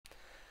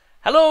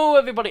Hello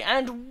everybody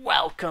and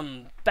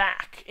welcome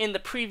back. In the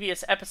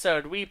previous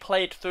episode we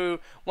played through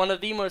one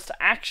of the most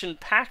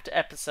action-packed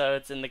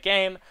episodes in the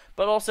game,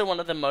 but also one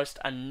of the most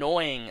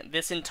annoying.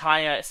 This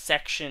entire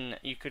section,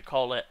 you could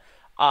call it,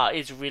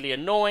 is really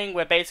annoying,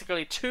 where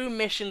basically two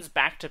missions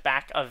back to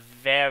back are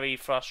very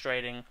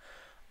frustrating.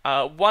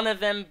 One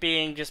of them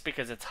being just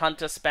because it's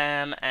hunter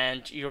spam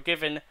and you're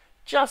given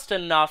just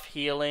enough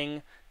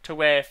healing to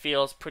where it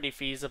feels pretty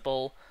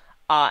feasible.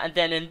 And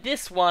then in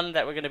this one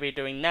that we're going to be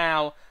doing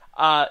now,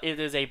 it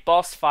is a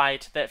boss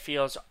fight that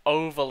feels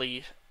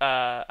overly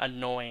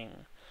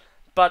annoying.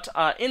 But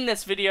in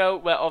this video,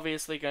 we're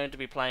obviously going to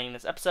be playing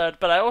this episode,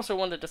 but I also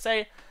wanted to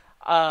say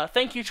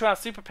thank you to our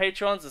super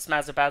patrons, the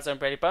Smazzabazo and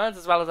Brady Burns,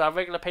 as well as our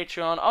regular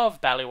Patreon of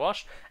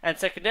Ballywash. And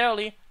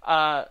secondarily,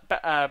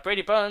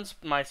 Brady Burns,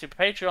 my super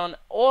Patreon,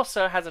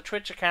 also has a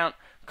Twitch account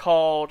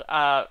called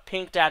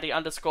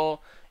pinkdaddy_.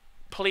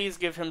 Please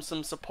give him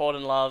some support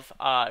and love.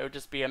 It would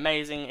just be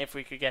amazing if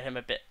we could get him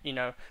a bit,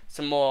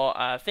 some more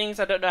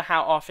things. I don't know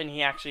how often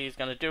he actually is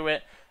going to do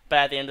it, but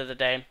at the end of the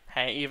day,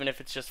 hey, even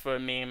if it's just for a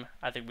meme,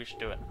 I think we should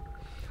do it.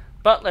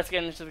 But let's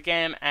get into the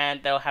game,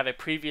 and they'll have a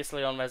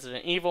previously on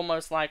Resident Evil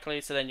most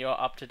likely, so then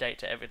you're up to date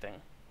to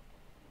everything.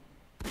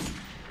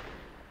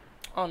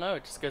 Oh no,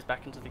 it just goes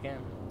back into the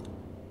game.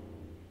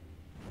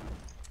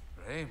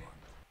 Raymond.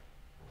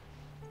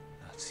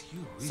 That's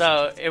you,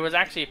 So it was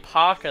actually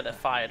Parker that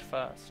fired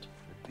first.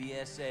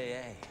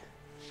 BSAA.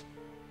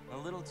 A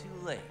little too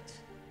late.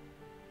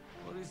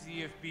 What is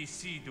the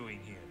FBC doing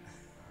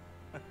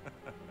here?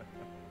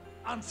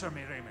 Answer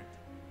me, Raymond.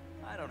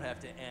 I don't have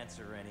to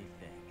answer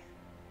anything.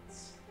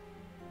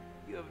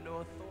 You have no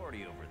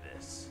authority over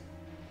this.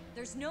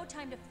 There's no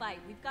time to fight.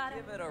 We've got to...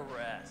 Give it a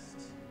rest.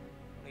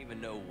 I don't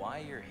even know why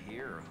you're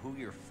here or who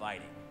you're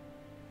fighting.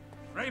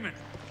 Raymond,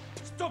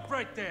 stop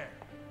right there.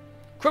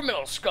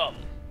 Criminal scum!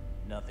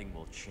 Nothing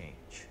will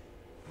change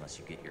unless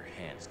you get your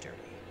hands dirty.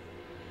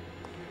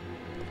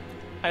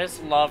 I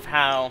just love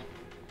how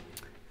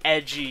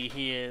edgy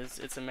he is.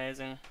 It's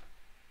amazing.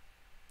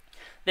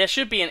 There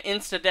should be an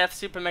insta-death,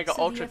 super mega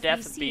ultra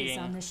death being. Is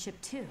on this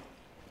ship too.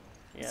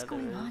 Yeah, What's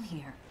going on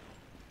here?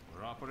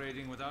 We're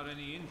operating without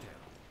any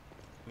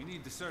intel. We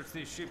need to search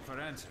this ship for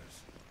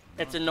answers.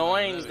 It's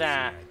annoying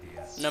that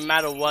no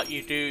matter what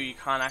you do, you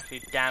can't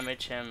actually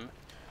damage him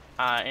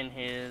in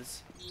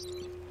his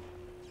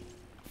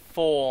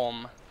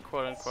form,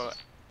 quote unquote.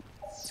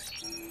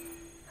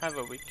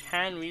 However, we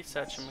can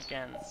research him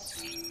again.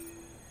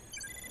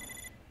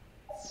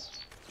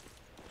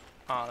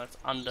 Oh, that's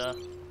under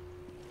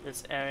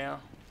this area.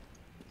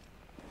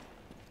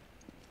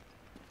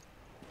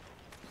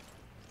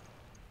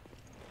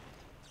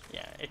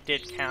 Yeah, it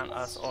did count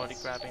us already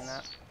grabbing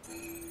that.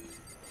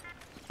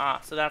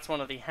 So that's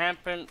one of the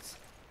handprints.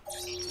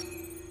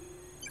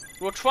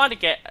 We'll try to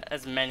get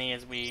as many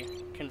as we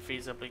can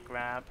feasibly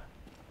grab.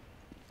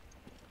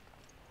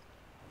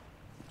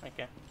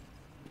 Okay.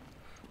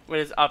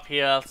 We're just up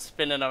here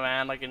spinning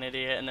around like an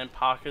idiot, and then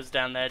Parker's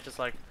down there just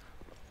like,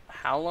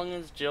 how long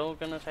is Jill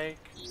gonna take?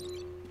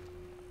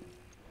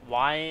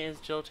 Why is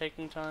Jill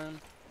taking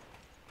time?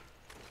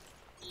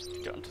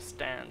 Don't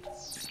understand.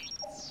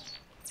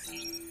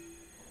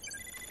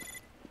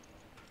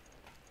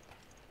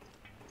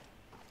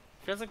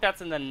 Feels like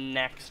that's in the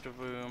next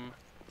room.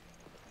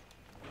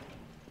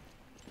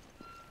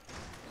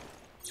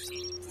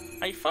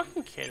 Are you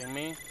fucking kidding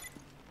me?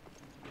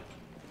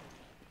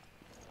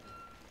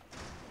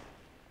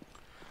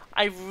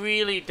 I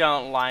really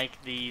don't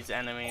like these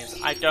enemies.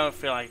 I don't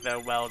feel like they're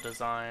well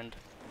designed.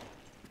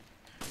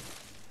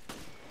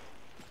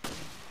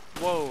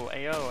 Whoa,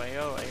 ayo,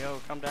 ayo, ayo,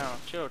 calm down.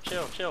 Chill,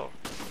 chill, chill.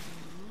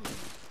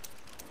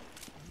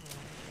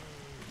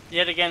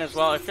 Yet again as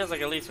well, it feels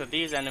like at least with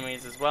these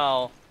enemies as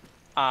well,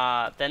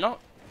 they're not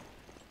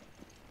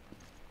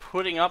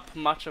putting up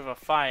much of a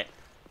fight.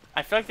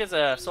 I feel like there's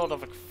a sort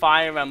of a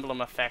Fire Emblem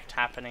effect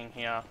happening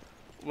here,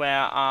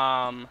 where,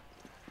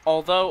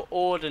 although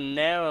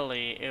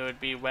ordinarily it would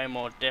be way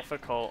more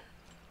difficult,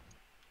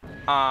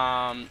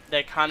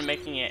 they're kind of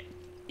making it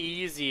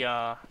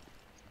easier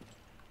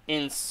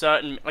in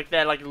certain, like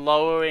they're like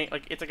lowering,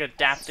 like it's like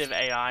adaptive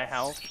AI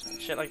health,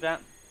 shit like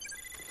that.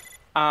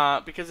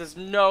 Because there's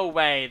no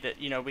way that,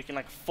 we can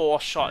like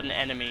four-shot an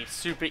enemy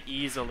super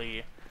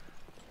easily,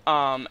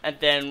 and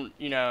then,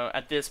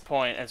 at this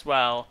point as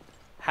well,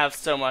 have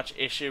so much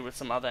issue with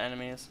some other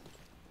enemies.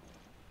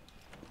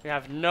 We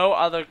have no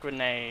other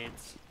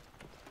grenades.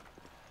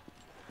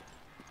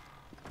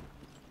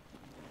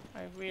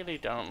 I really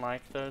don't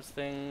like those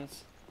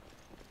things.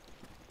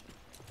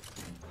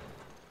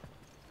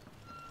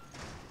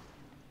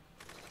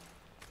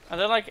 I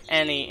don't like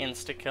any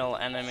insta-kill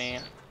enemy,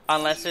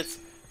 unless it's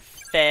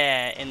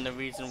fair in the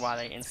reason why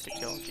they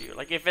insta-killed you.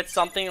 Like, if it's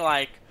something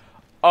like,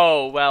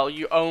 oh, well,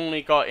 you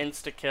only got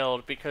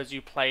insta-killed because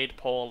you played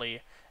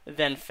poorly,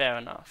 then fair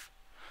enough.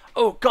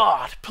 Oh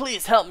God,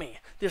 please help me!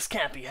 This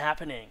can't be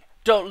happening.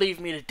 Don't leave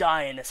me to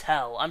die in this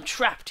hell. I'm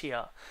trapped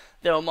here.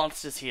 There are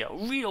monsters here,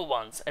 real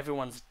ones.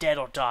 Everyone's dead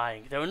or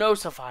dying. There are no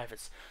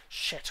survivors.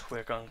 Shit,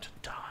 we're going to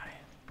die.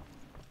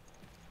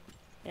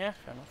 Yeah,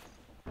 fair enough.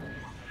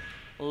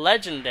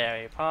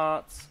 Legendary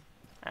parts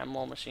and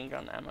more machine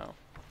gun ammo.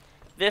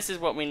 This is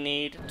what we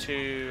need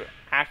to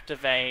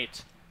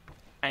activate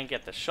and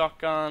get the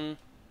shotgun.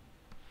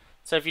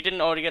 So if you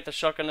didn't already get the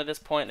shotgun at this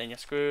point, then you're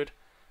screwed.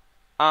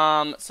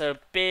 So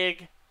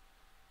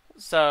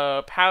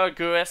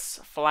Paraguris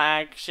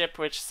flagship,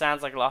 which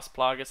sounds like Las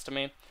Plagas to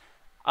me.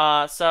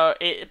 So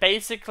it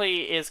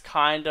basically is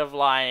kind of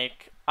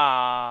like,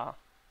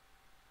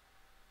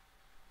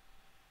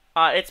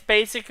 it's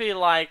basically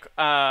like,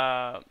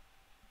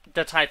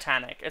 the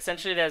Titanic.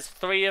 Essentially there's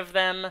 3 of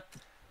them,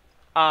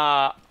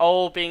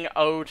 all being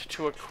owed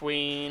to a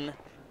queen.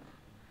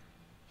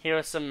 Here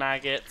are some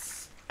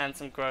maggots and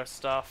some gross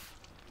stuff.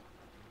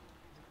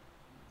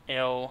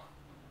 Ew.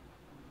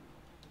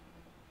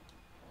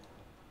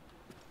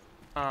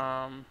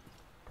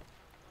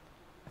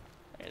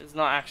 There's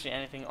not actually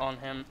anything on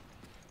him.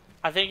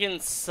 I think in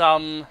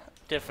some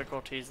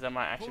difficulties there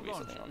might actually be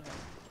something on him.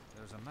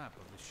 There's a map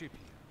of the ship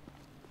here.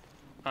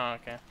 Oh,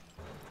 okay.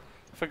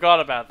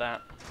 Forgot about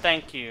that.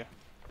 Thank you.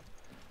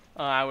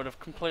 I would have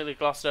completely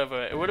glossed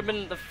over it. It would have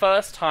been the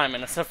first time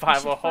in a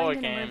survival horror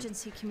game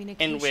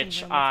in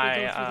which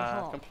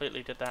I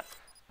completely did that.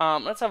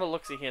 Let's have a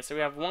look-see here. So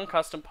we have 1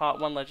 custom part,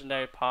 1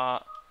 legendary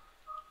part.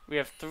 We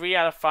have 3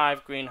 out of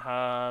 5 green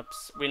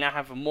herbs. We now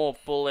have more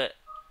bullet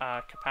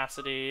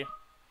capacity.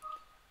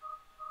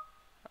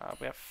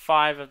 We have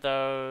 5 of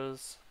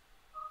those.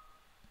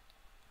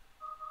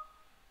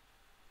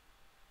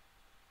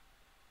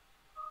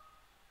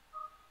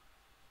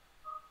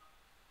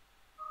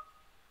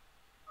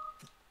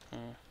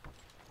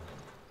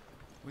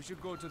 We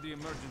should go to the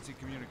emergency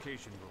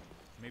communication room.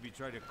 Maybe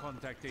try to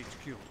contact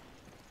HQ.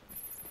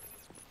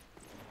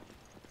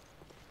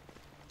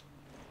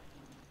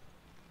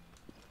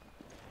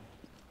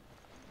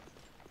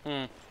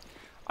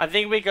 I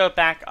think we go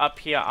back up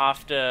here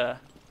after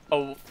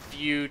a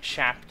few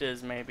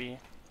chapters, maybe.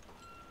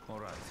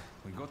 Alright,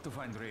 we got to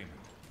find Raymond.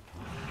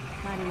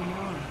 How do you know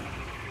him?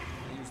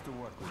 I used to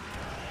work with him.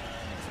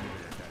 Let's leave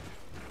it at that.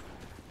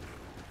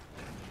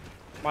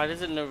 Why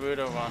does it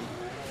Naruto run?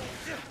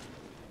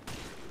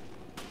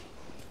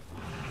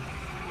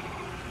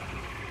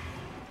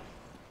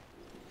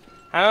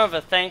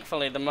 However,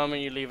 thankfully, the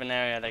moment you leave an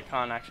area, they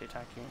can't actually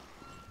attack you.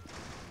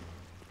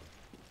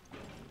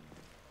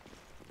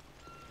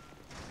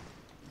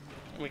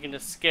 We can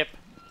just skip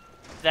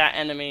that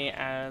enemy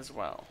as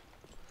well.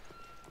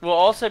 We'll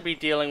also be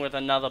dealing with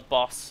another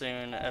boss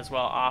soon as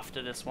well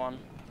after this one.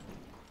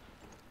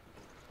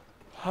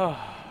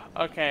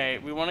 Okay,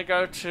 we want to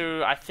go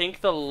to, I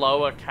think, the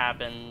lower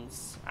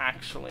cabins,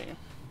 actually.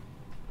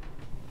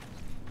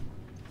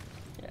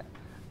 Yeah.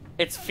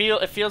 It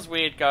feels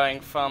weird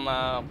going from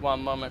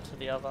one moment to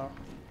the other.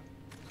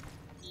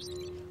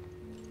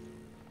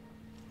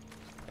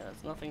 Yeah,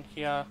 there's nothing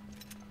here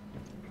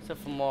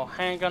except for more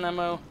handgun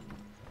ammo.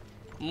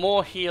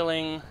 More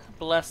healing,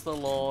 bless the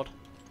Lord.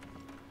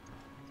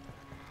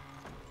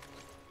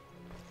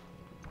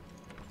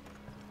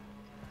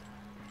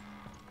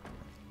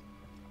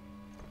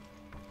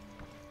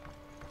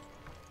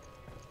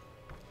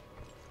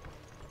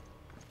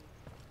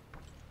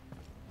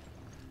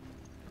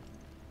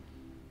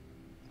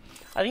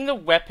 I think the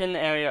weapon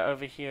area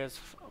over here is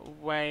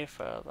way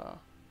further.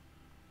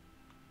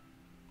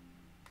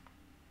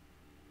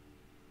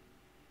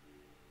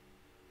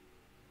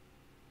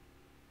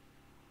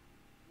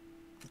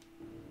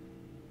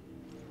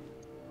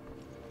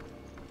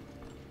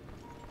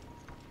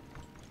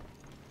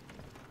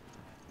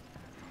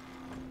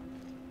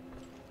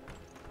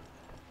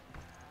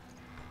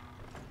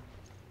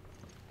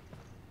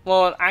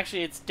 Well,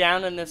 actually, it's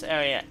down in this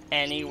area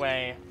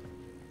anyway.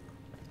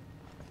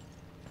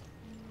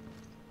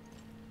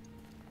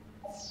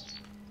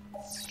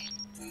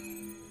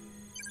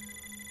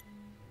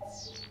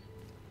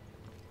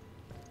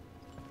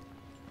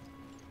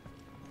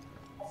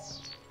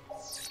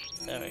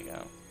 There we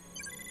go.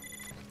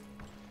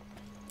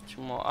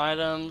 2 more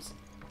items.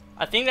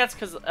 I think that's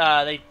because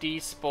they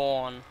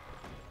despawn.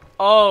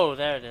 Oh,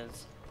 there it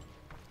is.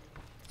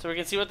 So we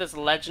can see what this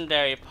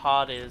legendary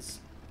part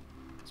is,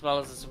 as well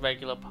as this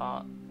regular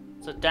part.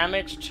 So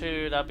damage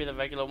 2, that'll be the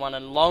regular one,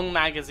 and long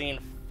magazine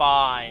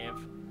 5.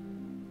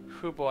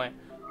 Hoo boy.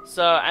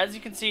 So as you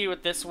can see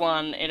with this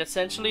one, it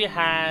essentially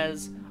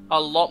has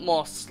a lot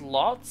more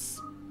slots,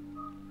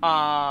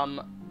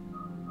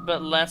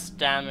 but less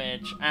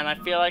damage. And I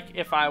feel like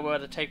if I were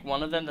to take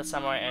one of them, the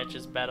Samurai Edge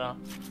is better.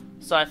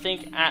 So I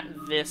think at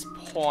this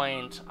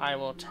point, I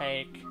will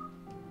take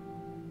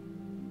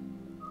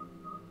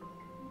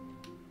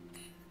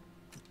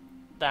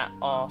that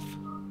off.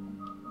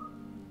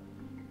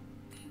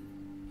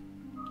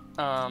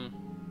 And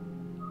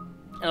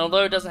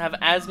although it doesn't have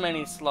as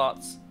many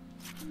slots,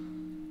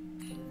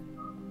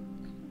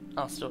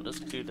 I'll still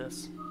just do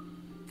this.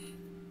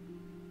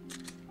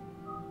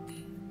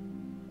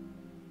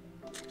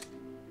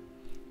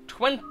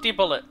 $20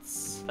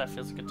 bullets. That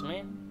feels good to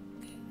me.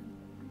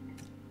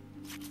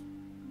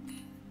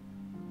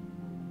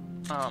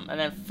 And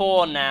then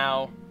 4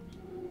 now.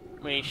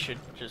 We should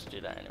just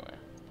do that anyway.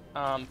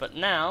 But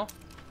now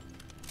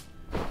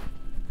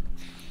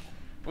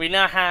we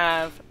now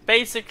have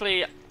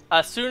basically,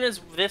 as soon as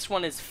this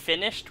one is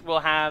finished,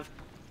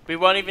 we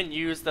won't even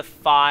use the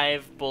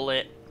 5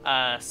 bullet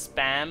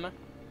spam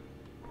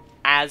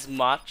as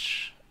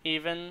much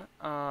even.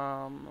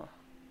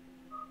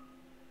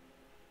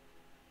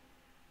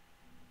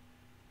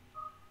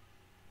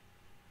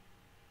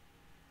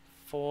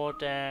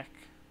 Foredeck.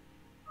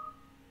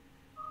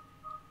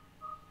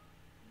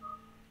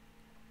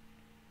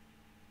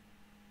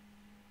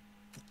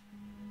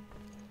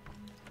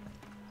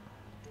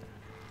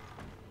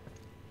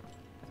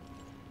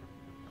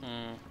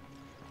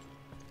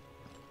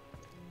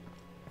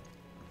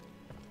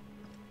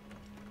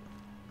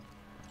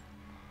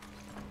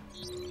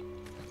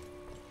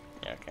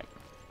 Yeah, okay.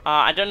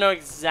 I don't know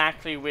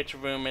exactly which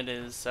room it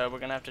is, so we're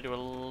gonna have to do a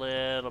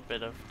little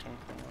bit of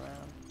tinkering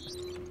around.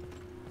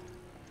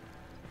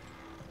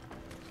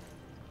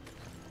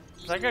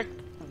 It's like a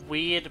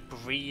weird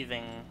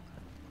breathing.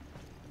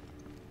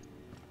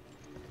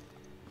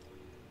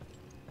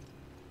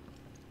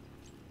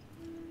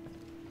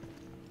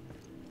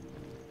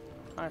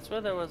 I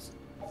swear there was...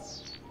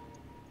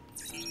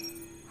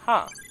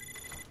 Huh.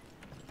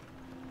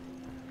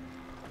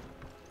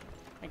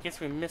 I guess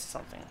we missed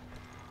something.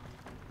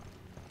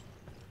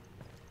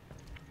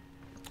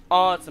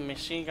 Oh, it's a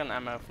machine gun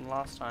ammo from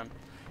last time.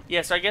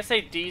 Yeah, so I guess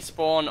they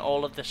despawn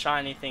all of the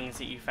shiny things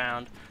that you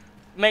found.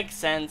 Makes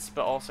sense,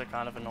 but also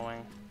kind of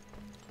annoying.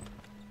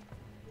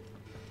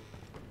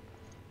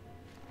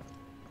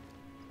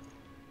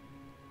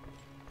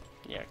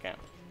 Yeah, okay.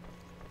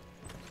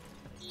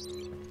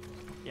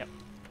 Yep.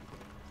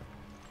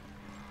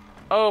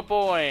 Oh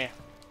boy!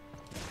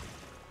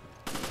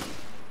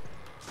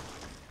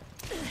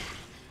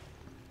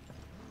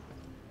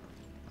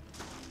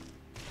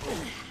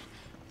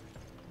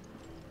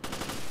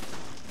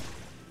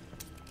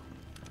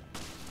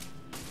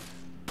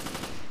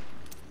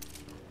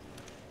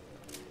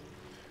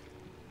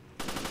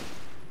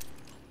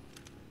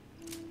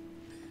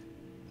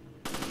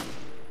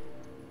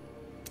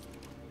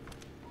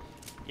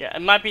 Yeah,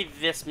 it might be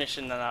this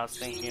mission that I was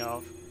thinking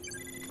of.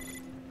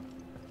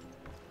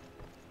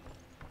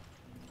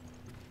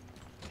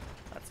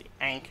 That's the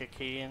anchor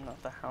key,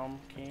 not the helm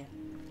key.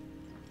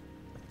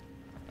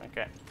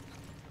 Okay.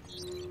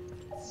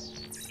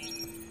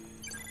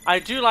 I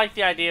do like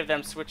the idea of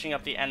them switching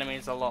up the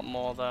enemies a lot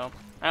more, though.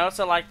 I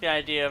also like the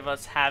idea of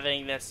us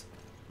having this...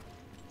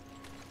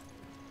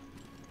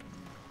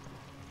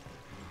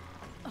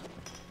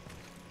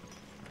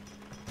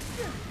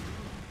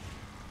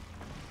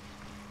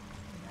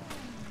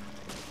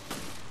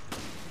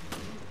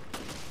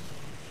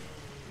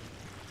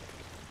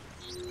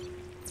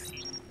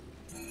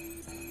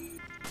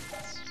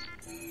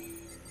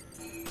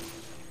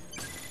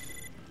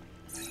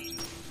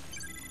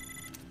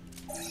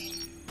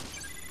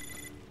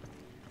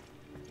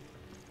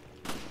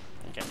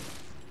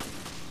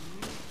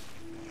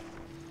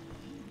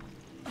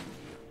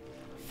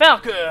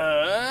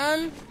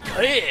 Falcon!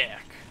 Kick!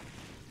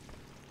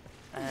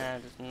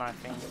 And just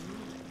knifing.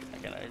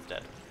 Okay, no, he's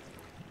dead.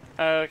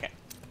 Okay.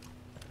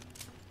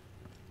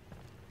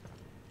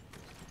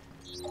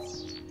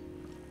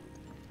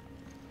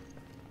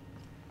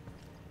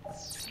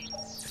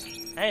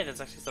 Hey,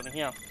 there's actually something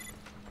here.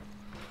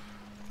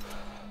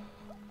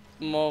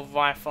 More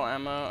rifle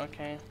ammo,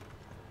 okay.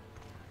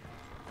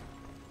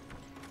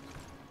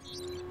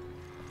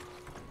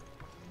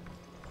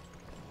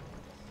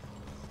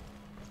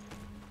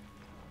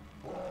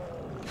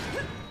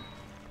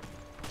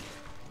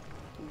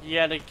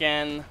 Yet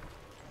again,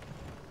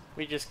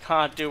 we just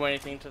can't do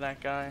anything to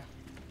that guy.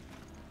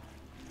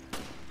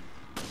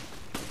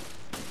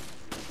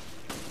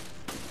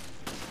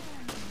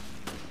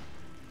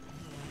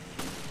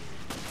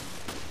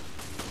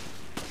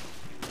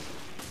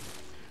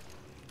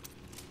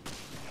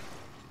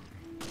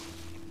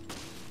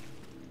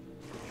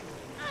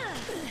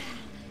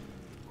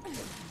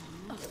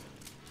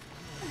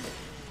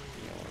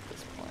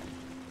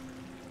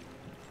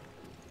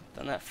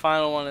 And that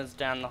final one is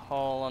down the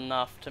hole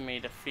enough to me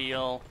to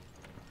feel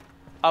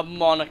a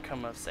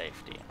monicum of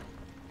safety.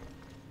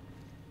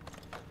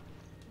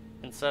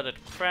 Inserted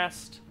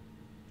crest.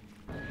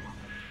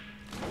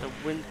 The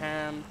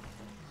windham.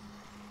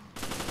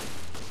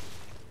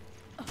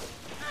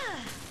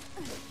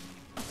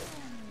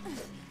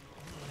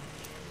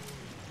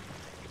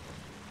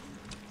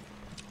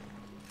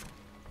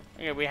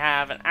 Okay, we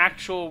have an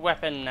actual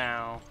weapon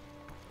now.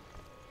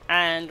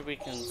 And we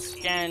can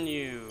scan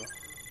you.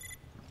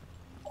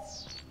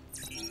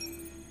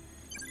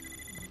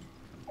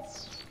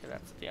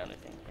 That's the only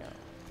thing here.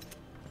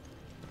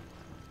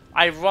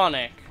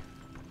 Ironic.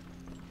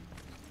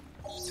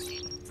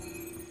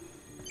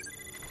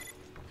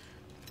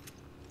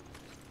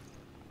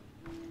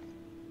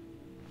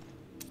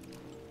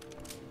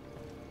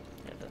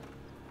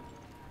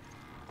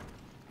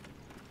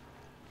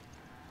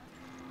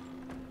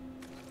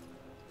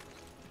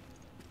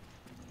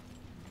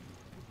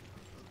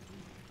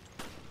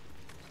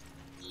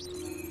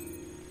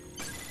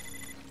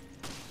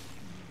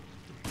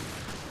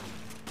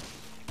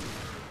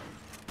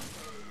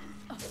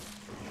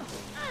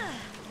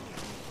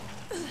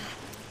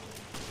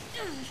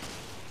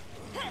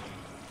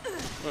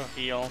 also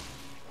heal.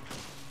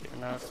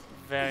 Even though it's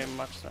very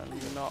much so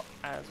not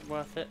as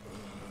worth it.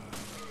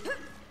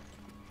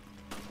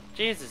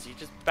 Jesus, you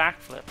just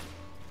backflipped.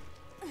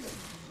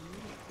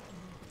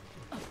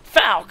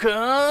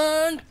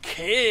 Falcon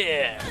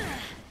kick!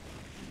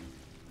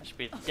 That should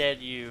be a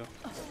dead you.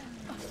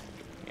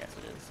 Yes,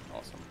 it is.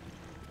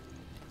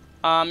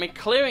 Awesome. In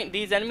clearing,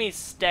 these enemies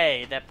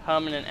stay. They're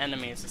permanent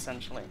enemies,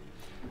 essentially.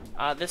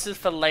 This is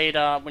for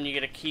later when you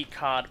get a key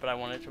card, but I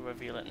wanted to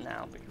reveal it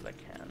now because I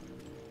can.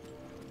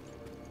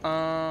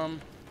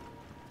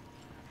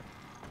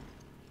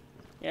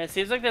 Yeah, it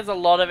seems like there's a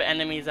lot of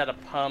enemies that are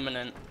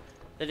permanent,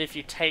 that if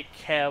you take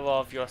care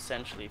of, you're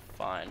essentially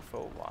fine for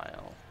a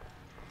while.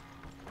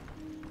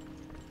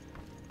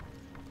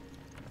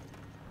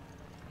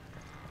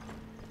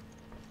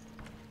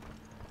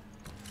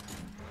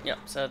 Yep,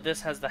 so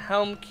this has the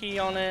helm key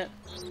on it.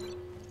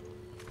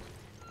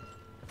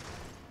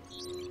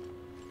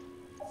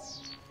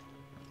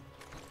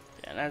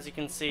 And as you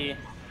can see,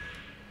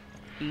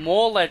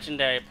 more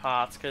legendary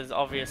parts, because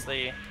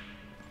obviously,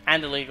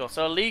 and illegal.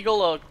 So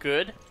illegal are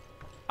good.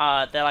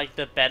 They're like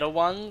the better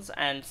ones,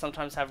 and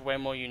sometimes have way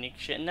more unique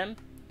shit in them.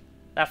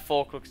 That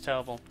fork looks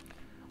terrible.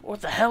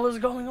 What the hell is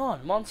going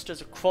on?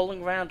 Monsters are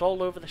crawling around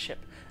all over the ship.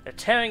 They're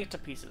tearing it to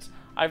pieces.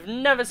 I've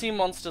never seen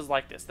monsters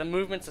like this. Their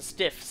movements are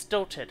stiff,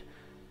 stilted,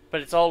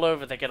 but it's all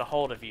over. They get a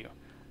hold of you.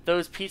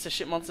 Those piece of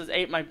shit monsters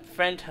ate my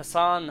friend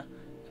Hassan.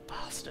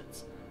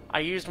 Bastards. I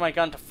used my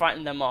gun to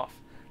frighten them off,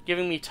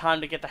 giving me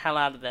time to get the hell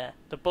out of there.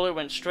 The bullet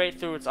went straight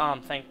through its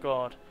arm, thank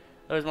God.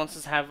 Those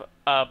monsters have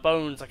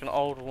bones like an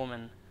old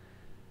woman.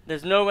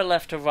 There's nowhere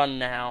left to run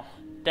now.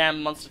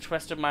 Damn monster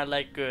twisted my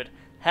leg good.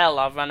 Hell,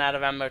 I've run out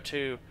of ammo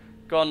too.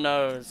 God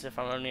knows if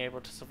I'm only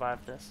able to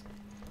survive this.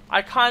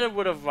 I kind of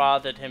would have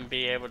rathered him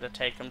be able to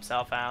take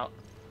himself out.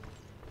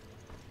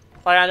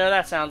 Like, I know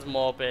that sounds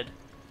morbid,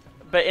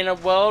 but in a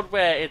world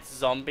where it's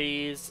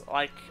zombies,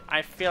 like,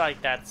 I feel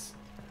like that's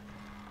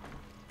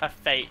a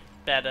fate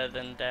better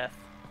than death.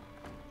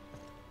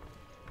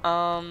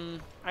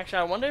 Actually,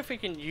 I wonder if we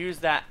can use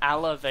that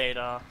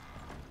elevator.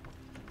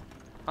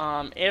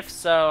 If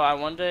so, I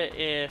wonder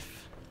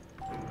if,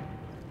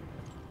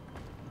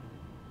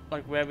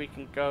 like, where we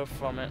can go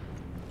from it.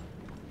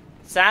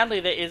 Sadly,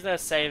 there is no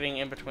saving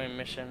in between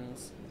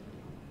missions.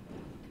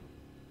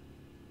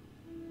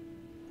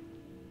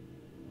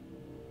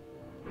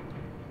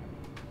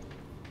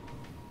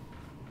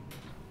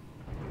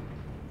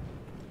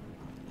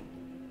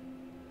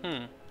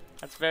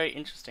 That's very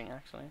interesting,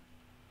 actually.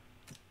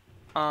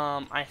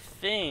 I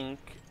think...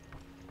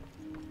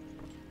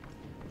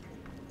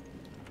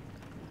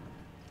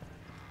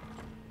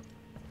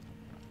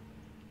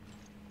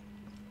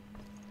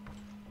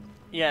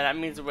 yeah, that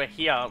means we're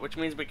here, which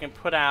means we can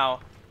put our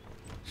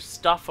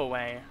stuff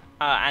away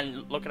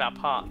and look at our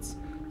parts.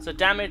 So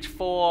damage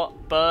 4,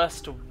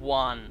 burst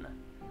 1.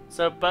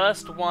 So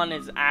burst 1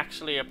 is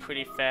actually a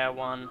pretty fair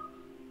one.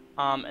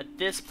 At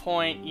this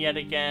point, yet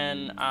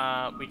again,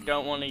 we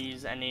don't want to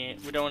use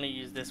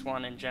this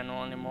one in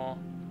general anymore.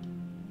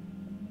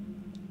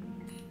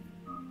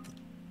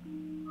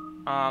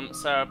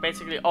 So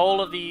basically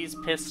all of these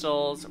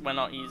pistols we're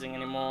not using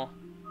anymore.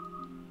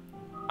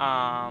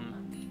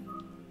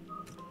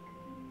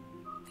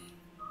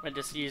 We're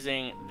just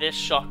using this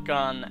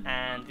shotgun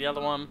and the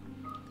other one.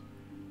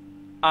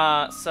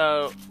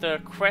 So the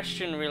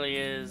question really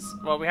is,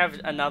 well, we have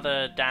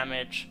another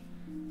damage.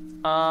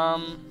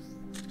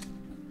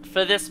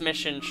 For this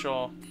mission,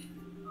 sure.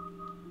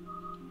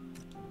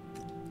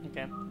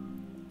 Okay.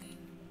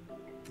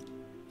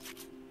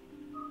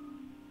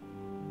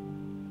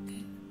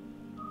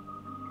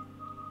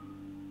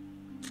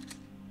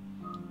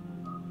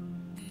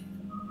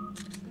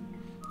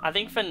 I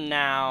think for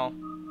now,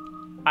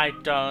 I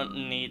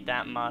don't need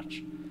that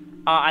much.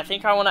 I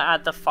think I want to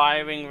add the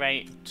firing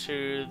rate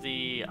to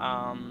the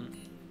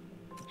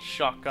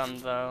shotgun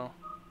though,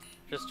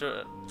 just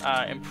to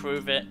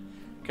improve it.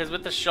 Because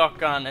with the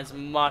shotgun, as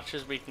much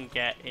as we can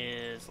get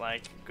is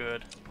like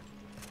good.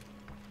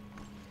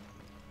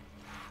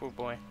 Oh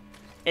boy,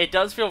 it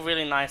does feel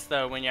really nice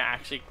though when you're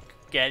actually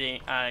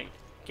getting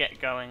get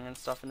going and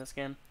stuff in this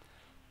game.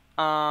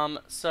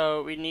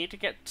 So we need to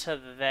get to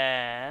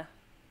there.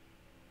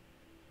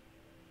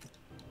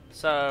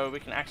 So we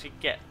can actually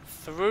get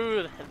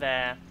through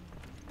there,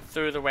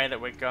 through the way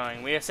that we're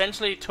going. We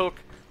essentially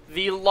took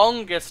the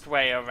longest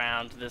way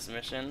around this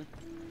mission,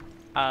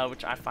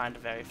 which I find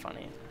very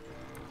funny.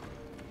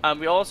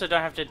 We also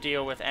don't have to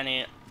deal with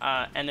any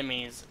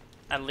enemies,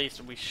 at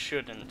least we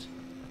shouldn't.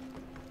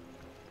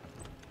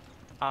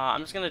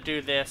 I'm just gonna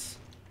do this,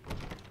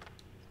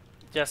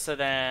 just so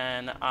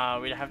then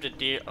I'd have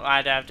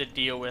to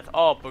deal with.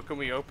 Oh, but can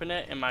we open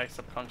it in my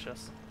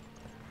subconscious?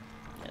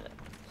 Yeah,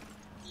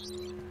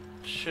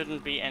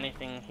 shouldn't be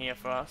anything here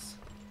for us.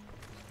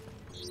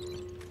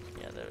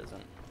 Yeah, there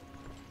isn't.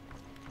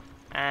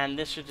 And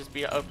this should just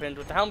be opened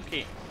with the helm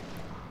key.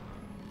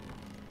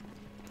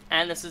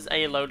 And this is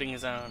a loading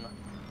zone.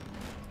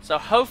 So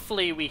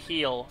hopefully we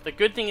heal. The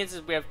good thing is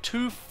we have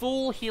 2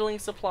 full healing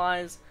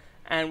supplies,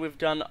 and we've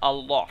done a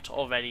lot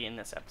already in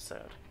this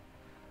episode.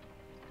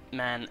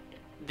 Man,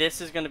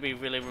 this is going to be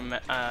really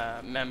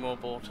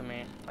memorable to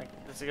me. Like,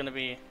 this is going to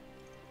be...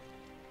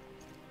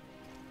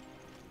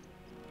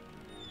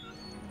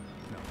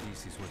 Now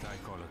this is what I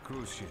call a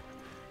cruise ship.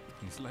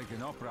 It's like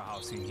an opera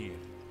house in here.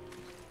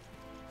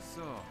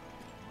 So,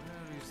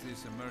 where is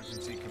this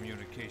emergency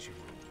communication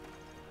room?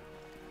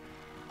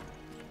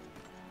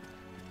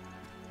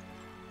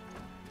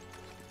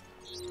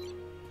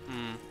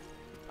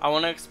 I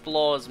want to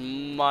explore as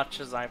much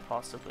as I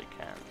possibly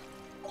can.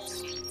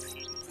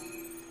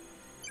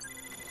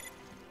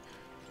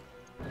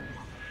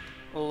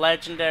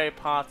 Legendary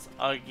parts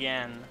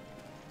again.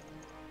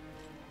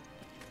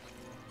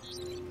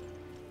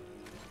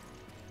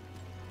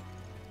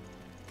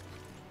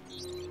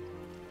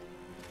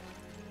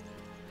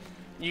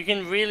 You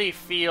can really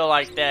feel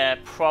like they're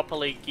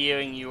properly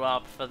gearing you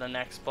up for the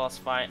next boss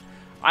fight.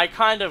 I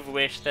kind of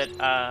wish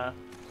that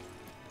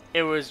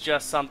it was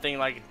just something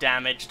like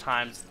damage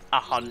times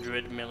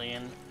 100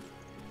 million.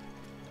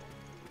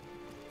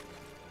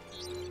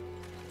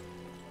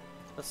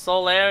 The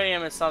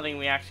solarium is something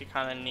we actually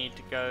kind of need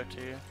to go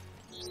to.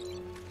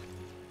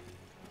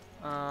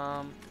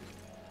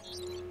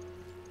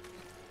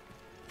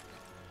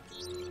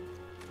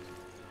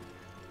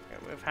 Okay,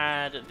 we've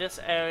had this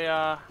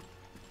area,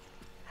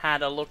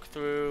 had a look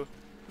through.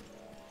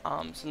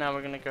 So now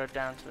we're gonna go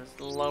down to this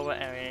lower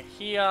area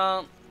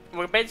here.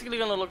 We're basically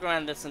gonna look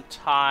around this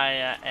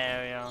entire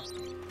area,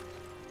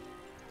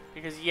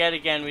 because yet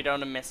again we don't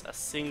want to miss a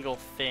single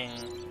thing.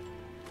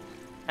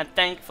 And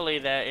thankfully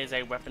there is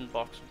a weapon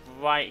box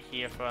right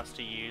here for us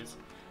to use,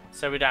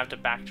 so we don't have to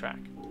backtrack.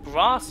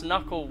 Brass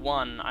Knuckle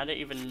 1, I don't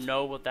even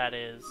know what that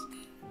is.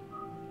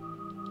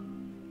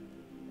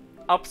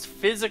 Ups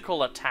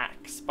physical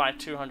attacks by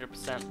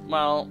 200%.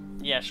 Well,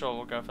 yeah, sure,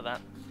 we'll go for that.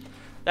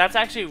 That's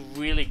actually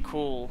really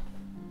cool.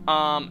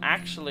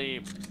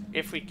 Actually,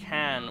 if we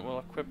can, we'll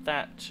equip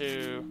that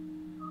to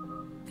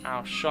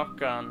our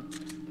shotgun,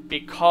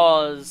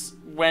 because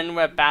when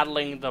we're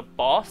battling the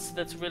boss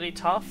that's really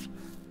tough,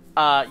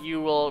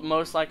 you will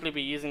most likely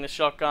be using the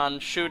shotgun,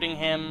 shooting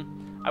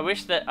him. I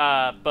wish that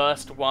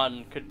Burst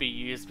 1 could be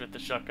used with the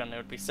shotgun, it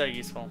would be so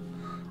useful.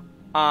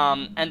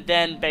 And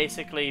then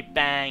basically,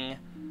 bang,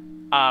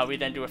 we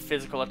then do a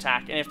physical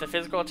attack. And if the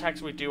physical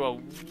attacks we do are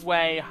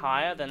way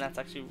higher, then that's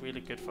actually really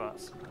good for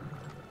us.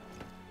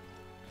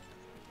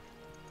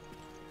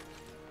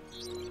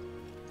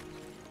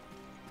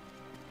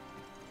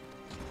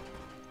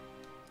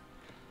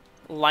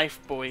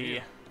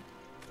 Lifebuoy.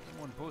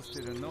 Someone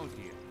posted a note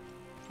here.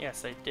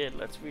 Yes, they did.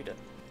 Let's read it.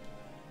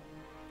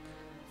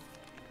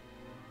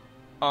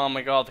 Oh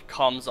my god, the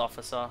comms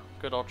officer.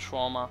 Good old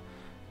trauma.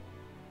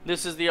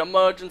 This is the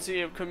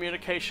emergency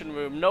communication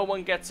room. No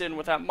one gets in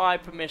without my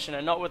permission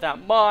and not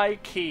without my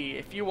key.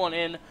 If you want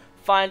in,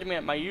 find me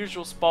at my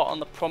usual spot on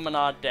the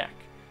promenade deck.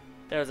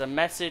 There is a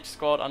message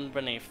scrawled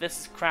underneath.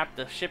 This is crap.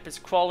 The ship is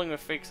crawling with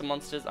freaks and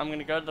monsters. I'm going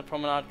to go to the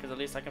promenade because at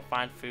least I can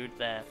find food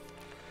there.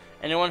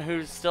 Anyone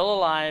who's still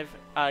alive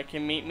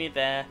can meet me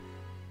there.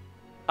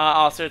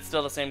 Oh, so it's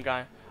still the same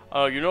guy.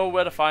 Oh, you know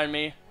where to find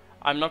me.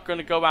 I'm not going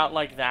to go out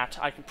like that.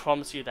 I can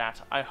promise you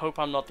that. I hope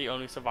I'm not the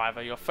only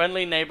survivor. Your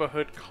friendly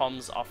neighborhood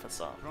comms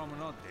officer.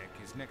 Promenade deck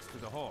is next to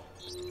the hall.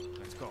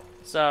 Let's go.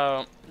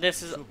 So,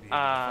 this is,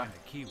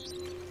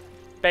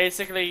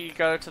 basically you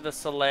go to the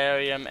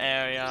solarium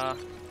area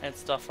and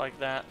stuff like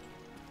that.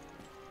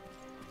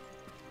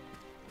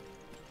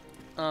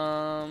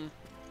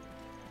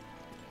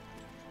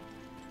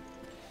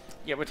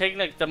 Yeah, we're taking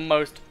like the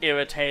most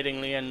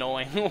irritatingly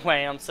annoying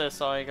way. I'm so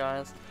sorry,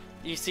 guys.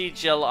 You see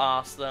Jill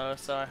ass though,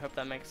 so I hope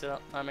that makes it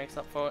up. Makes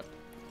up for it.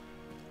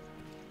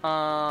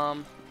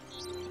 So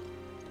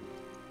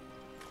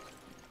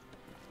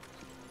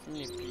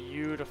many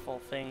beautiful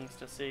things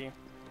to see.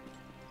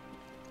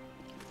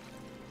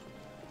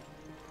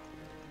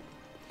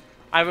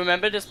 I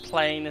remember just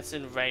playing this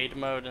in raid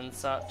mode and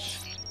such.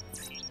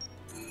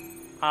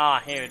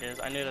 Ah, here it is.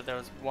 I knew that there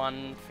was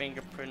one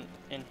fingerprint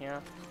in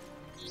here.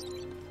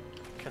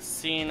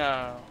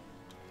 Casino.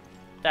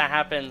 That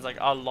happens like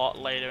a lot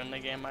later in the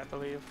game, I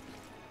believe.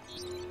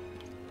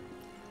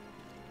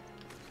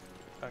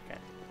 Okay.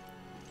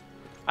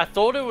 I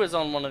thought it was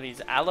on one of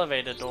these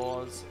elevator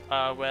doors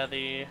where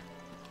the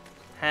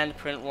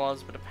handprint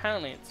was, but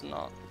apparently it's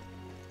not.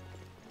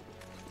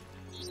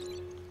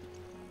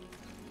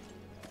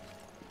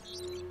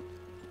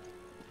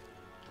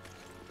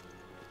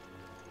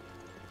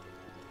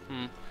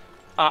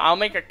 I'll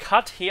make a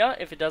cut here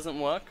if it doesn't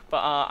work,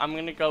 but I'm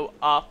gonna go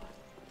up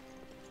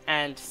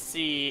and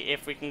see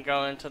if we can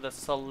go into the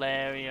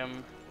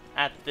solarium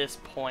at this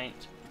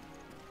point,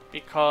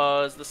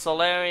 because the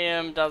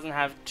solarium doesn't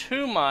have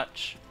too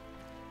much,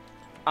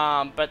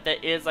 but there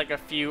is like a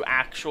few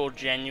actual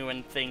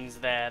genuine things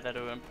there that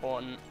are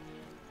important.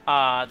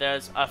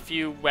 There's a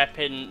few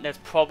there's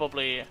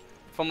probably,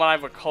 from what I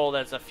recall,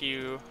 there's a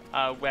few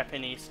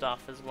weapon-y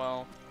stuff as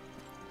well,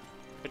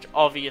 which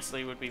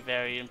obviously would be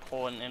very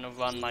important in a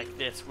run like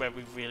this where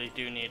we really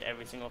do need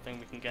every single thing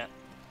we can get.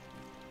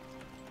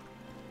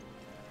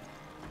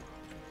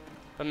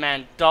 But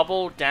man,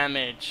 double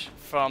damage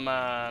from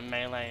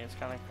melee is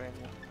kind of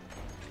crazy.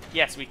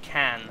 Yes, we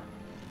can.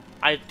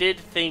 I did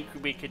think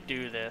we could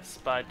do this,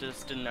 but I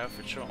just didn't know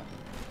for sure.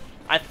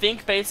 I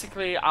think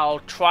basically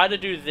I'll try to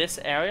do this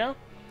area,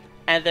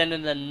 and then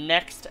in the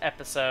next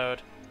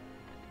episode,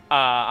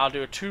 I'll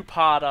do a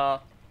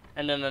two-parter,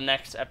 and then the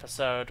next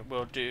episode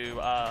we'll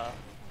do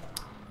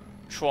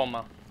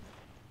trauma.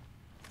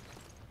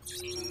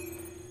 I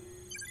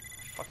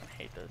fucking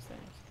hate those things.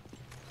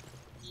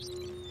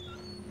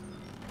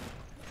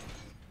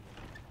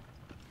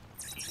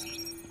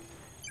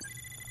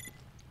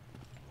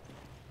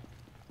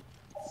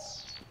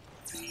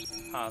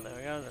 Ah, there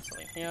we go, there's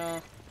something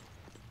here.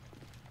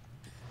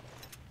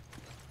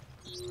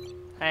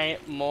 Hey,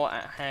 more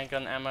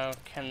handgun ammo,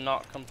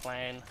 cannot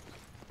complain.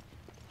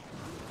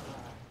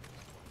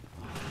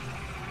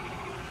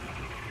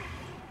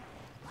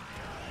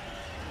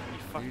 You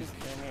fucking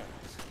kidding me?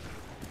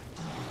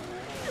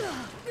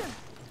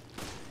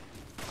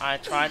 I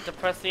tried to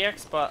press the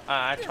X, but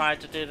I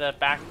tried to do the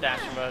backdash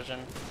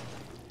version.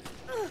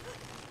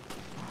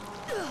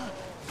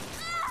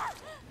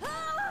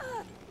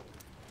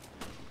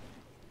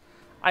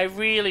 I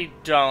really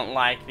don't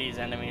like these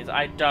enemies.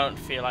 I don't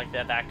feel like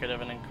they're that good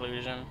of an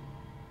inclusion.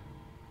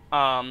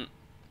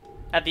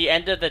 At the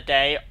end of the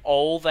day,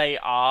 all they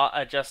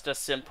are just a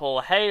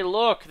simple, hey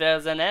look,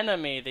 there's an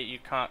enemy that you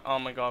can't... Oh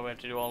my god, we have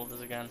to do all of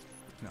this again.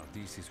 Now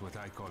this is what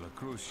I call a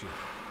cruise ship.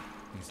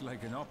 It's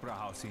like an opera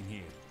house in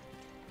here.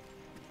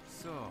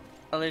 So,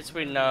 At least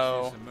we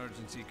know this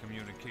emergency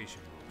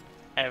communication room.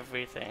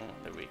 everything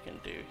that we can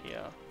do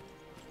here.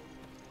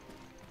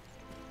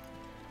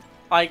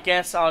 I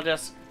guess I'll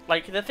just...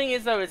 Like, the thing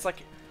is though, it's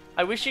like,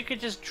 I wish you could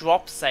just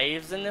drop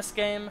saves in this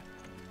game.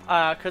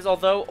 Because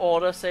although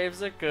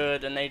autosaves are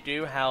good and they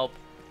do help,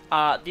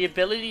 the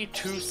ability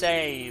to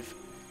save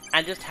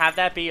and just have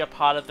that be a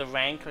part of the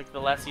rank, like the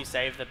less you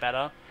save the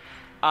better,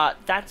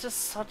 that's just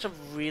such a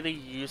really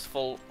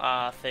useful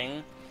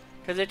thing.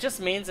 Because it just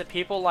means that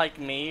people like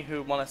me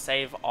who want to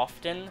save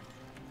often,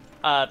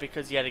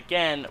 because yet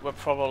again, we're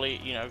probably,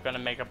 you know, going to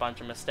make a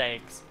bunch of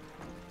mistakes,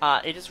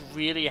 it just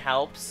really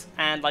helps.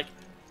 And like,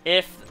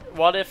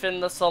 what if in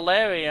the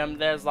solarium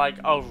there's like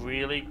a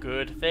really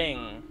good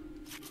thing?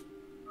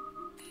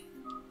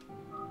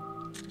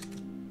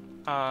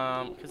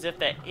 Because if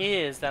there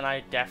is, then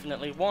I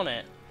definitely want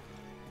it.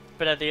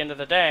 But at the end of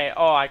the day,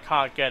 oh, I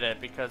can't get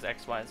it because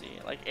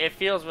XYZ. Like, it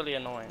feels really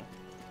annoying.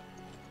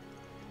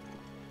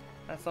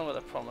 That's not what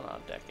the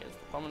promenade deck is.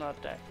 The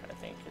promenade deck, I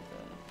think, is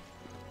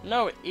in...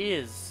 No, it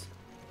is.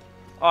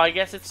 Oh, I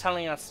guess it's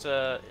telling us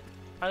to...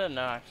 I don't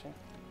know, actually.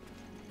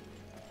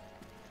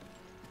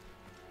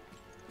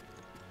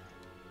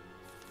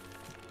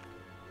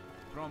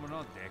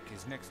 Promenade deck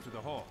is next to the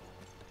hall.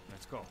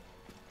 Let's go.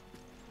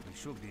 We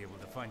should be able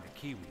to find the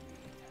key we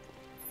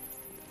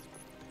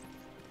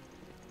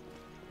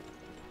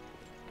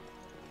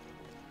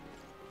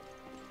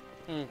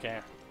need.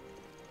 Okay.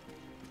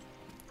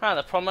 Ah,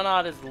 the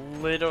promenade is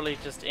literally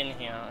just in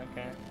here,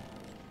 okay.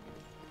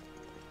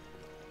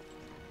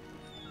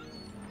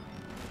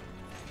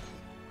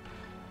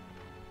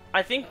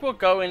 I think we'll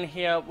go in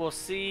here, we'll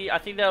see, I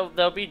think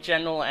there'll be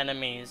general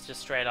enemies just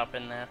straight up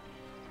in there.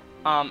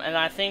 And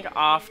I think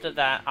after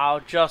that, I'll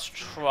just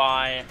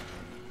try,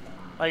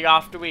 like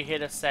after we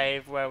hit a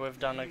save where we've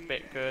done a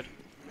bit good.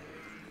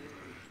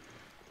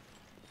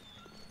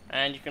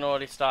 And you can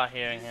already start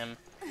hearing him.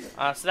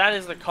 So that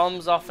is the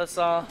comms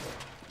officer.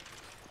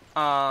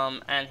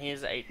 And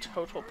he's a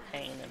total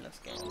pain in this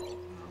game.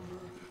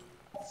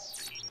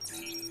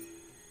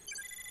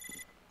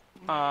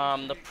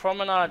 The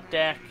promenade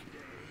deck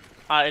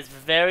is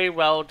very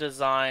well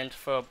designed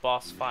for a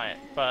boss fight,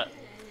 but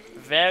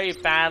very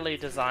badly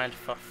designed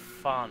for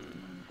fun.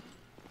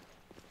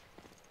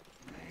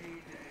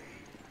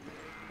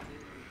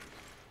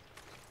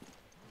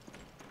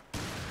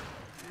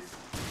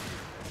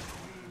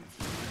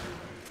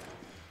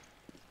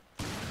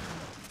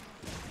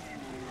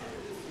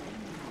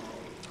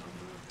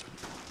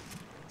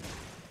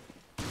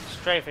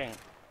 Strafing.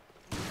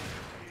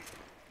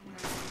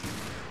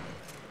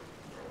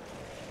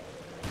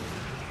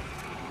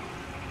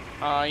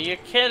 Are you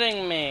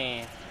kidding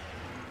me?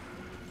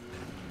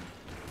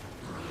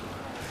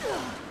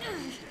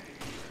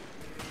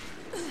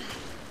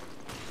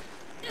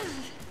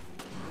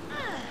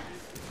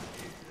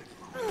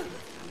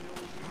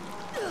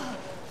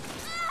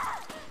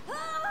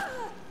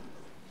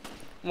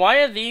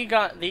 Why are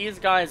these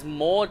guys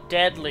more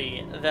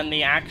deadly than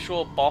the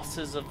actual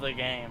bosses of the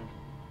game?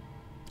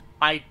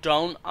 I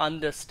don't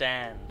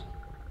understand.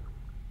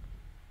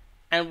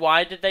 And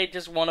why did they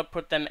just want to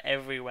put them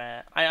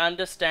everywhere? I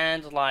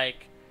understand,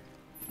 like,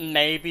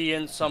 maybe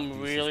in some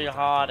really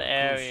hard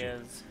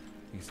areas,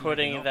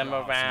 putting them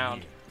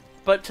around.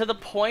 But to the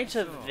point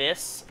of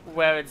this,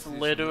 where it's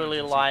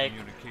literally like,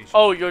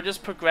 oh, you're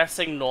just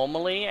progressing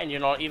normally and you're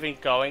not even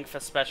going for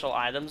special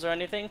items or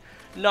anything?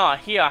 Nah,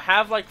 here,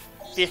 have like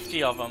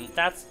 50 of them.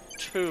 That's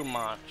too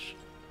much.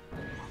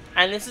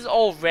 And this is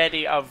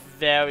already a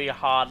very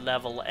hard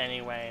level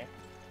anyway.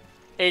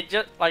 it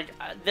just, like,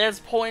 there's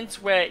points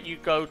where you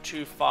go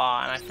too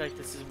far, and I feel like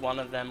this is one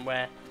of them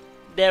where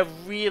there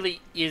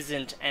really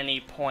isn't any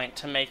point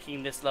to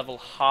making this level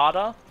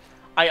harder.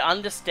 I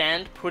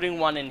understand putting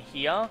one in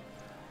here,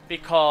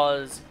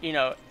 because, you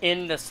know,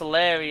 in the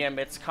solarium,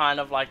 it's kind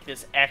of like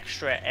this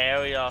extra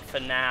area for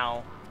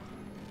now.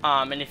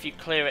 And if you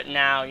clear it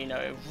now, you know,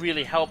 it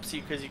really helps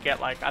you because you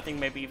get, like, I think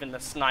maybe even the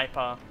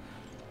sniper.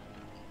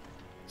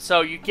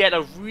 So you get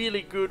a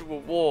really good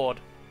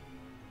reward.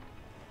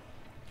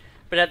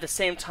 But at the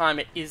same time,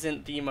 it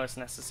isn't the most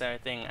necessary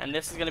thing. And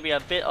this is going to be a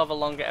bit of a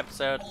longer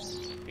episode,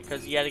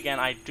 because yet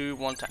again, I do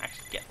want to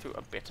actually get through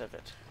a bit of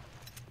it.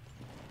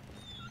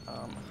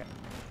 Okay.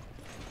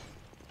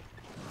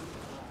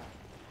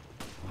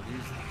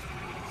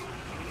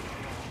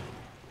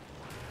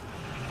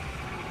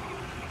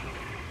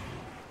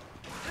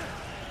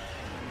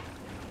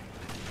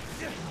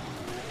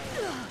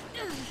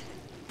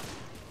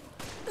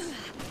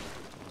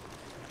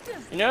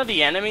 You know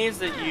the enemies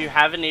that you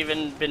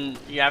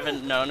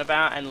haven't known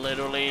about and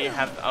literally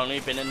have only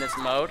been in this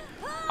mode?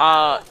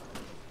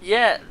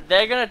 Yeah,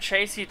 they're gonna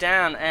chase you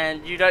down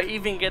and you don't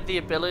even get the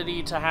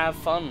ability to have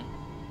fun.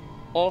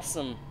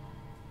 Awesome.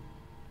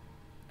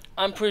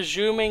 I'm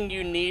presuming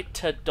you need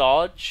to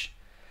dodge,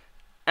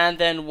 and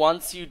then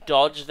once you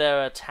dodge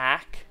their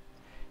attack,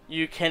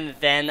 you can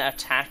then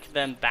attack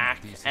them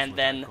back, and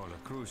then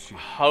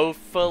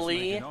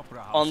hopefully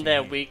on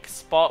their weak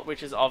spot,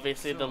 which is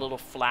obviously the little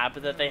flab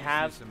that they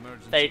have,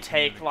 they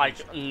take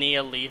like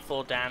near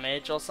lethal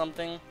damage or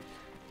something.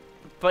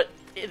 But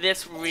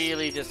this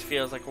really just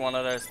feels like one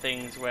of those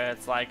things where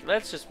it's like,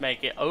 let's just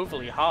make it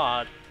overly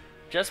hard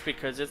just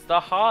because it's the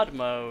hard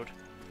mode.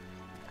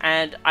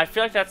 And I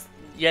feel like that's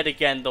yet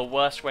again the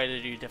worst way to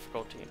do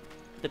difficulty.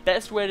 The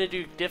best way to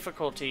do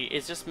difficulty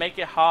is just make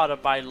it harder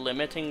by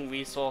limiting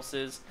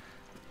resources,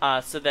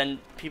 so then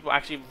people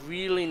actually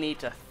really need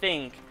to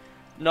think,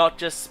 not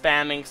just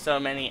spamming so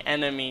many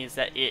enemies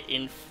that it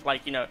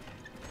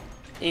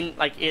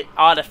it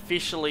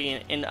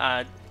artificially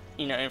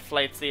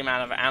inflates the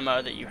amount of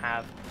ammo that you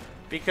have.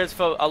 Because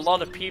for a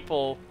lot of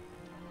people,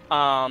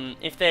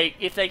 if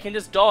they can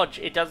just dodge,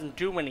 it doesn't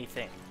do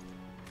anything.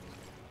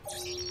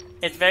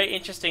 It's very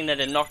interesting that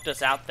it knocked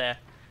us out there.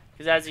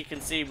 Because as you can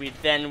see, we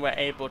then were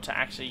able to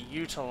actually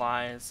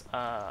utilize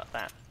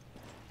that.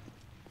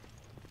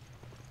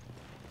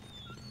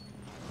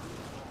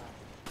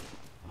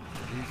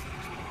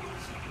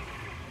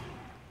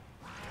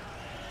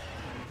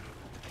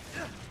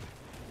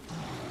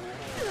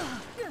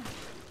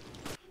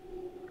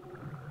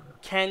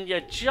 Can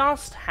you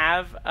just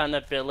have an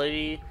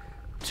ability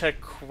to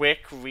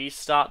quick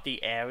restart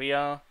the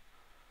area?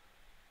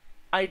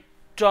 I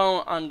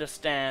don't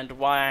understand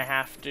why I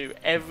have to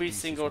every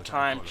single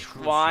time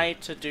try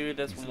to do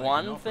this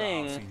one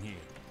thing,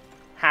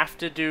 have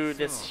to do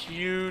this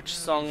huge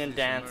song and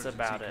dance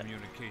about it.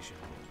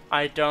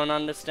 I don't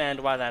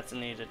understand why that's a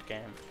needed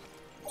game.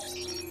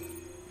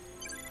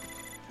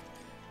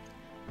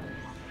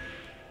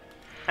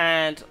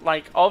 And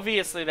like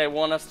obviously they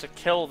want us to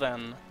kill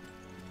them,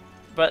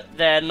 but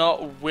they're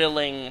not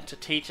willing to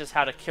teach us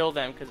how to kill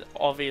them because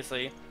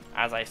obviously,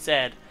 as I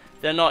said,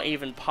 they're not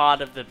even part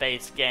of the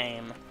base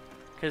game,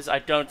 because I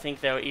don't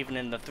think they were even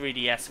in the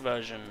 3DS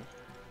version.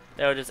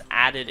 They were just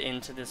added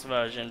into this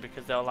version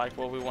because they were like,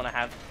 well, we want to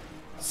have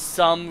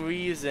some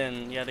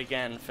reason, yet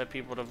again, for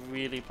people to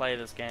really play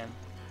this game.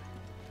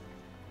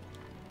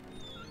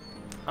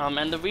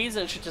 And the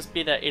reason should just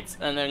be that it's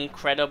an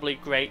incredibly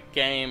great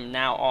game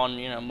now on,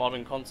 you know,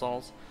 modern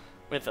consoles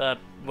with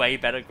way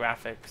better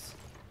graphics.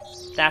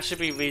 That should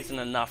be reason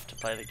enough to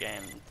play the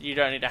game. You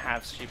don't need to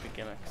have stupid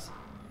gimmicks.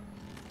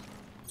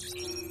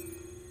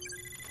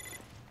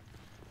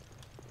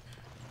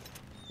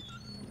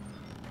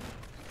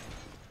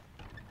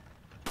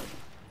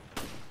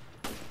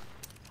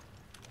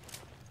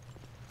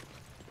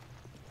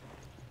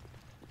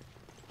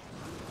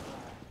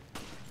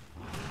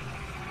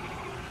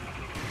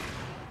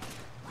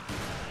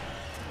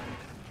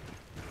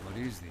 What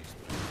is this?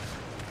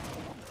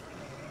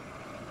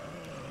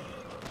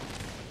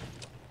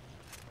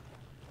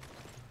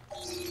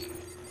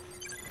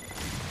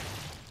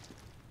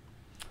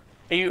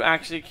 Are you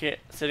actually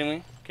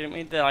kidding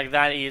me? They're like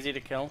that easy to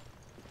kill?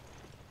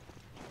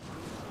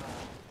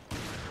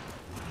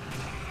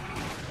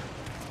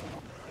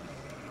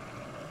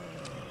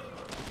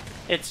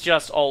 It's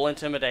just all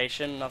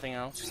intimidation, nothing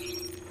else.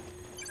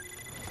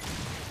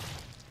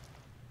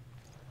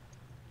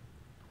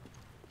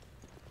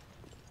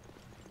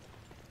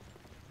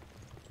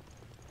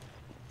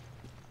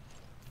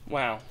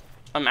 Wow.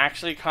 I'm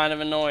actually kind of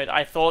annoyed.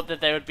 I thought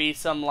that there would be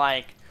some,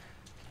 like,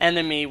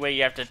 enemy where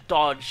you have to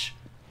dodge.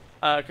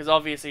 Because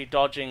obviously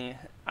dodging,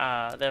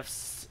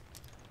 they've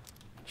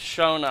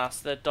shown us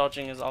that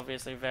dodging is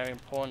obviously very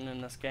important in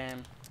this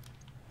game.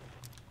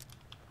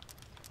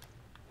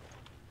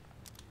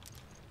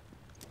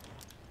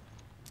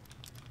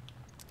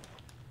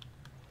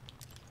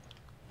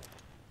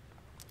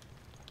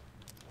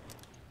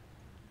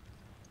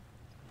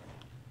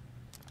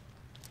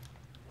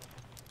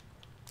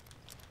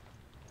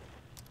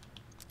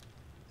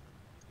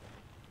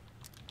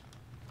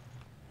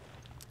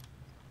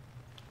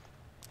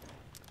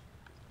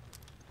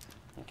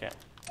 Okay.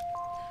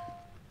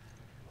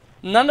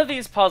 None of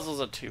these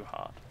puzzles are too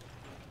hard.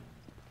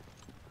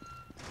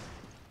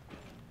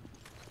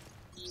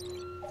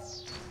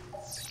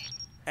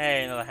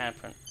 Hey, another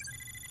handprint.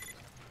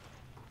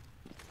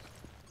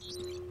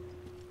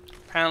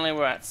 Apparently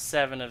we're at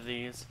 7 of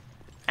these.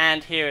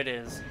 And here it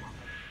is.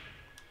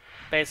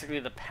 Basically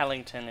the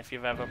Pellington, if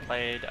you've ever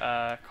played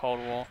Cold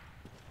War.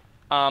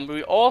 But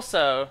we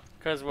also,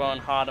 because we're on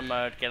harder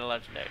mode, get a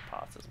legendary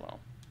parts as well.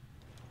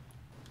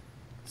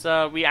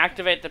 So we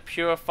activate the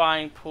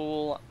purifying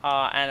pool,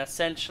 and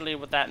essentially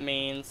what that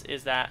means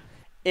is that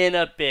in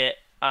a bit,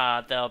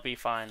 they'll be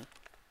fine.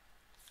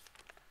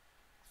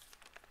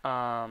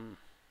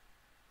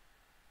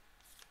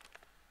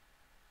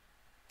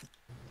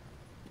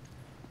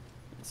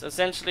 So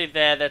essentially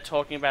they're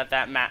talking about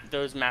that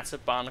those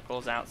massive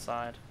barnacles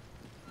outside.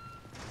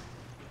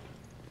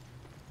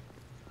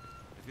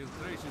 The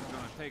filtration's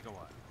gonna take a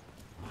while.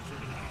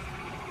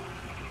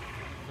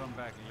 Come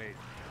back later.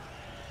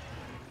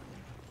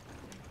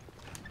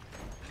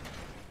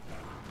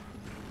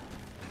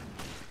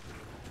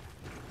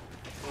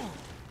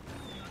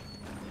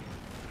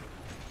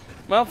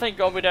 Well, thank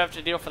God we don't have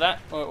to deal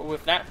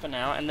with that for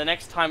now, and the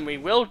next time we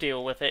will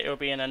deal with it, it'll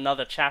be in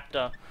another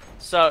chapter,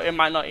 so it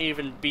might not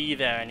even be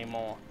there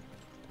anymore.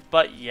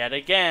 But yet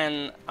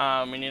again,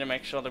 we need to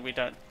make sure that we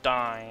don't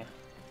die.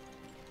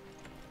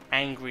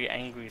 Angry,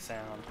 angry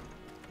sound.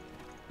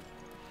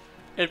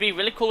 It'd be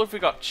really cool if we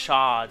got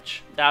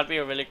charge. That'd be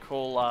a really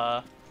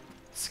cool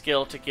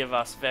skill to give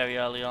us very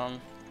early on.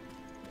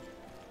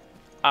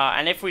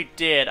 And if we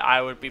did,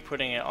 I would be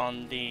putting it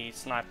on the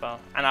sniper.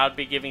 And I would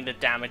be giving the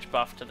damage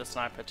buff to the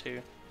sniper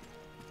too.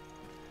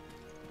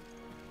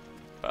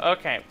 But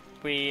okay,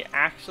 we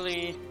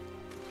actually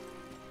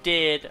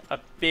did a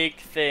big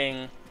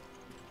thing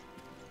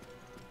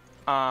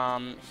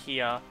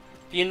here.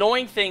 The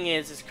annoying thing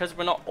is because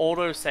we're not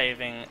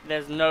auto-saving,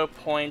 there's no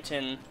point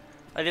in...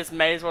 Like, this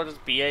may as well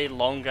just be a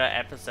longer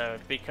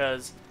episode,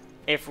 because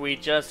if we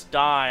just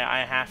die,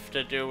 I have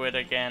to do it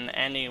again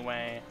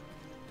anyway.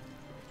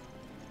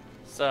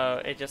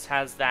 So it just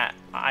has that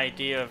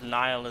idea of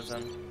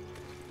nihilism.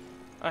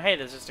 Oh hey,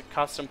 there's just a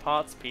custom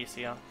parts piece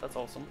here. That's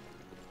awesome.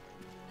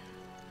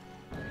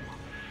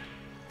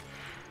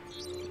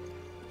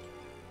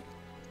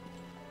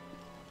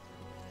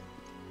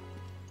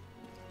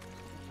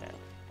 Okay.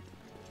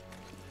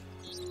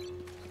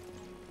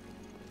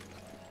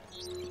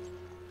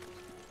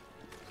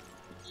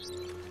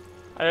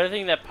 I don't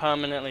think they're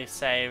permanently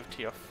saved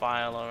to your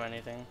file or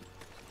anything.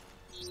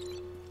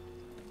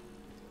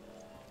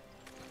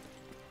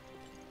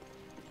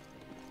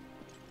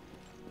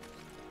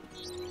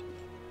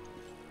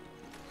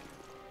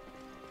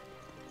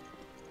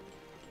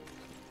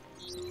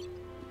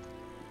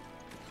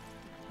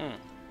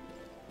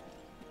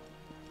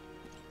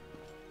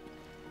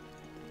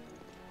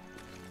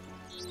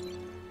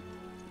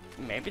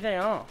 Maybe they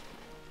are.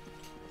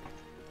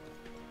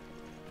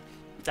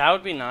 That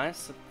would be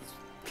nice.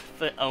 It's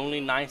the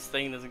only nice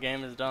thing this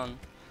game has done.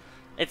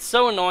 It's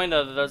so annoying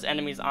though that those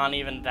enemies aren't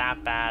even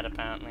that bad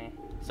apparently.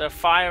 So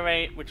fire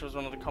rate, which was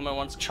one of the common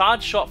ones,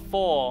 charge shot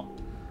 4,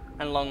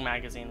 and long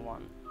magazine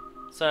 1.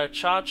 So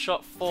charge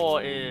shot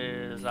 4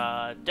 is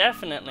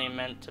definitely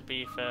meant to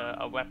be for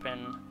a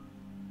weapon.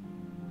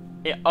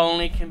 It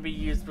only can be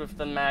used with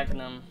the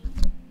Magnum.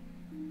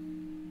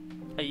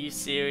 Are you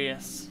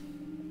serious?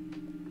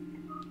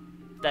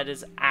 That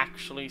is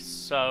actually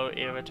so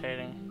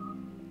irritating.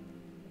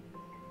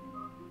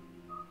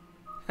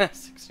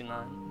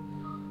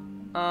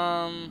 69.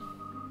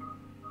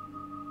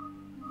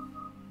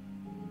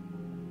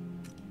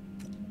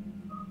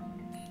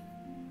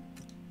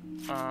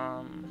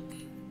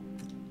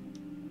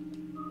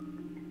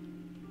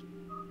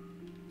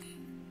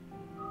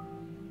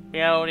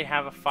 We already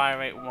have a fire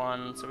rate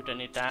 1, so we don't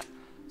need that.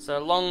 So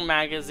long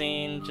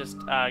magazine, just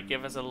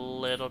give us a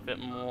little bit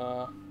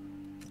more.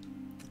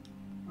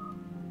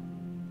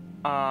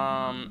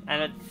 And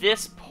at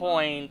this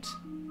point,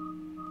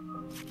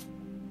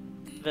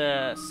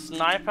 the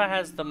sniper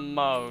has the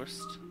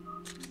most.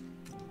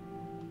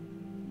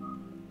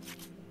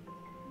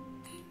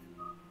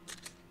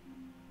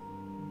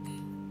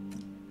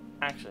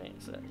 Actually,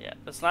 so yeah,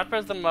 the sniper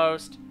has the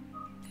most,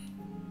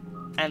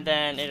 and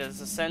then it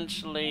is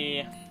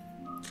essentially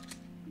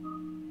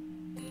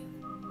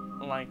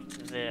like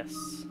this.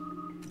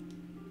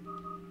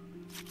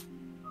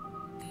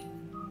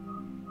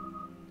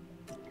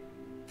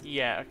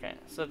 Yeah, okay.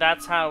 So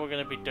that's how we're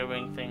going to be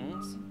doing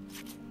things.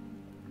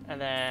 And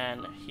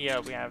then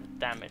here we have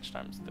damage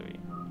times 3.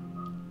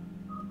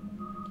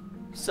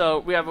 So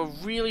we have a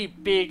really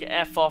big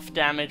F-off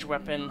damage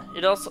weapon.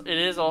 It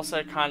is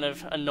also kind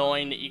of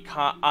annoying that you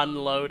can't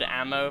unload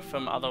ammo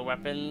from other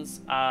weapons.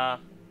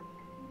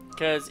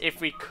 Because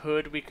if we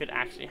could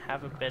actually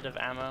have a bit of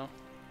ammo.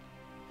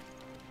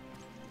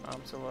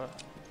 So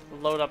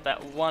we'll load up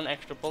that 1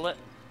 extra bullet.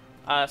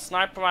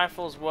 Sniper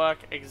rifles work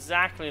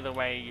exactly the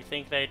way you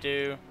think they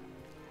do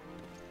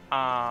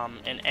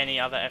in any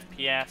other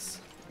FPS.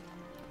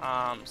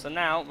 So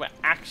now we're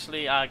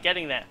actually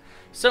getting there.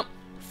 So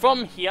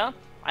from here,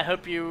 I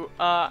hope you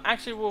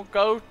actually will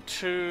go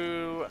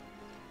to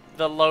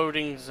the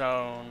loading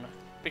zone,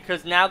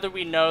 because now that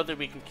we know that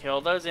we can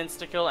kill those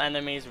insta-kill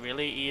enemies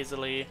really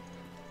easily,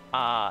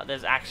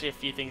 there's actually a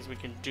few things we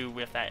can do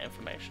with that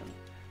information.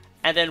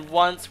 And then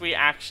once we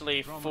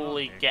actually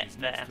fully get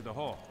there,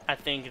 I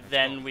think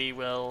then we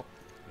will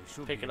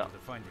pick it up.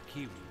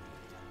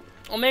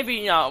 Or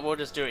maybe, we'll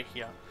just do it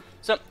here.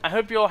 So, I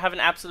hope you all have an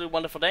absolute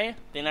wonderful day.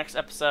 The next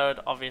episode,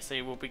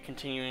 obviously, will be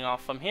continuing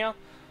off from here.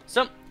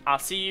 So, I'll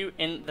see you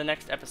in the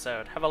next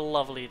episode. Have a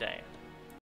lovely day.